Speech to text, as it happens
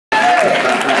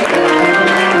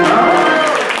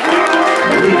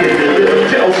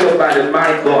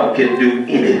that my God can do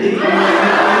anything.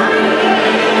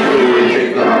 Glory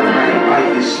to God.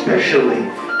 I especially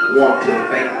want to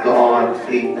thank God,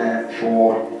 amen,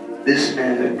 for this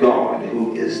man of God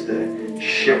who is the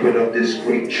shepherd of this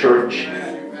great church.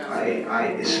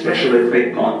 I especially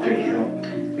thank God for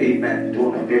him, amen,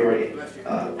 during a very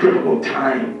critical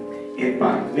time in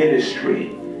my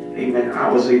ministry. Amen. I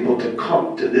was able to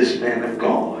come to this man of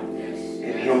God and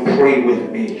him pray with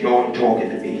me. Y'all talking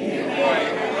to me here.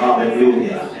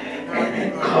 Hallelujah.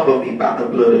 And cover me by the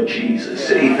blood of Jesus.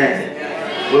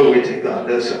 Amen. Glory to God.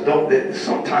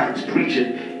 Sometimes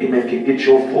preaching, amen, can get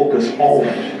your focus off.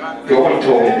 Y'all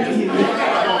talking to me.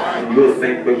 And you'll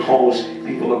think because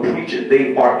people are preaching,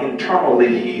 they are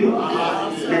internally healed,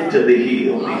 mentally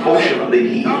healed, emotionally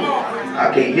healed.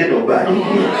 I can't hear nobody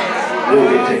here.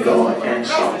 Glory to God. And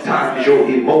sometimes your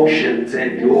emotions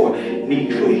and your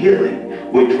need for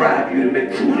healing will drive you to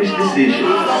make foolish decisions.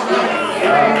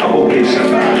 Come on, get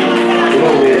somebody.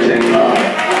 Glory to God.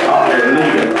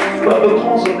 Hallelujah. But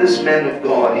because of this man of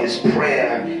God, his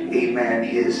prayer, amen,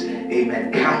 his,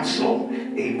 amen, counsel,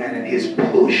 amen, and his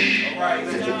push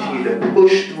to continue to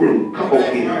push through. Come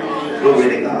on here. Glory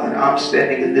to God. I'm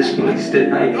standing in this place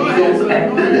tonight, healed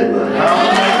and delivered.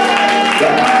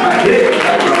 God, my head,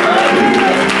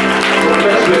 don't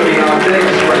mess with me on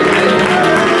things right there.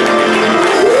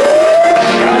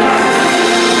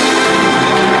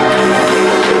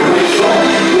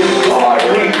 When God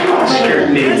repostured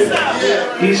me,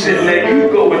 he said, man, you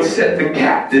go and set the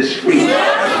captives free.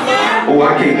 Oh,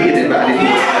 I can't hear anybody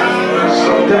here.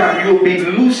 Sometimes you'll be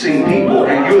loosing people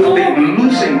and you'll think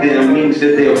losing them means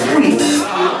that they're free.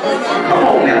 Come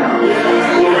on now.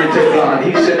 Glory to God.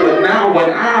 He said, but now when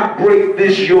I break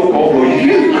this yoke over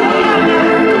you,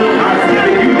 I've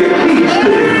given you the keys to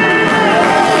the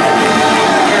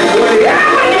and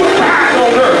whatever you find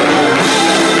on earth,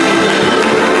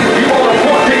 you want to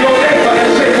point to your neighbor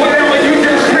and say, whatever you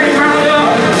just came out of,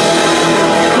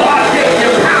 God gave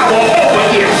you power over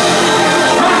it.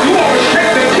 You want to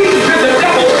shake the keys in the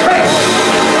devil's face.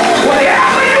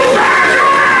 Whatever you find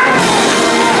on earth,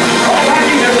 all I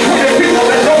need is 20 people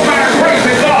that don't mind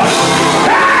praising God.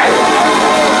 Hey!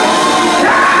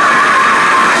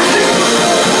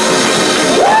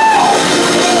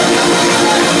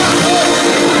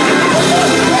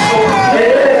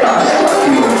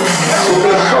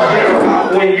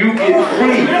 When you get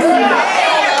free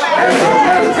as a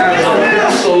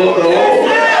vessel of the Lord,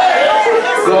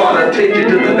 God will take you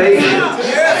to the nations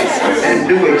and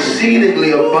do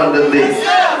exceedingly abundantly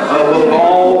above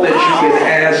all that you can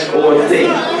ask or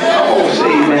think. Come on,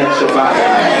 say amen, somebody.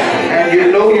 And you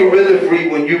know you're really free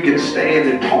when you can stand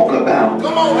and talk about,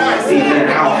 amen,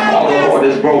 how far the Lord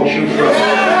has brought you from.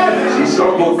 See,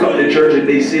 some folks come to church and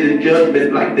they sit in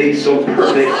judgment like they so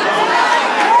perfect.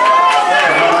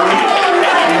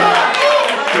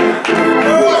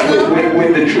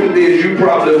 When the truth is, you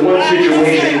probably one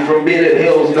situation from being at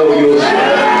hell's know yourself.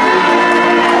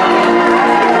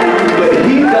 But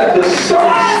he that the Son. Oh,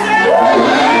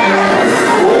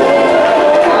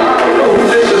 I don't know who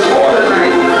this is for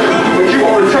tonight, but you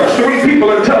want to touch 3 people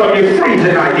and tell them you're free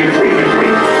tonight. You're free. You're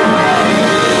free.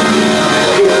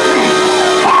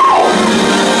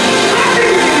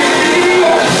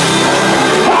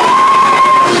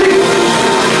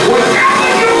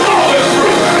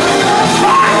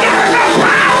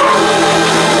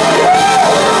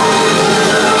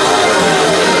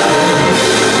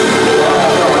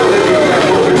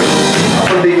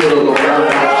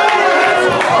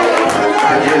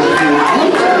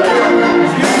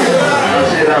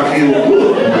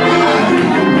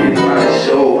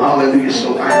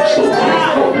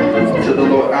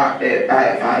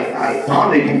 I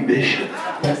honor you, Bishop,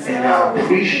 and I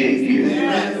appreciate you.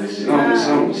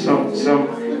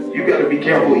 You got to be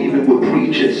careful even with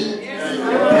preachers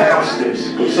and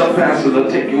pastors, because some pastors will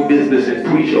take your business and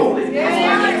preach on it. I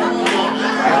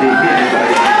can't hear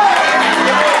anybody.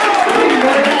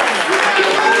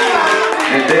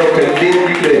 And they'll condemn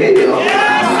you to hell,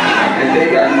 and they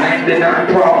got 99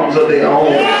 problems of their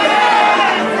own.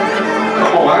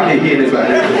 Come on, I can't hear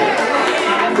anybody.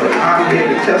 But I'm here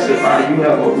to testify you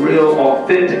have a real,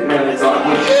 authentic man of God,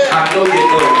 which I know you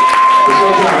know. But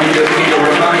sometimes you just need a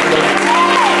reminder,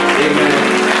 amen,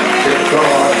 that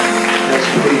God has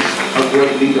placed a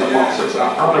great leader amongst us. I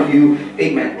honor you,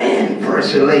 amen, and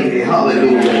First Lady,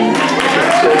 hallelujah.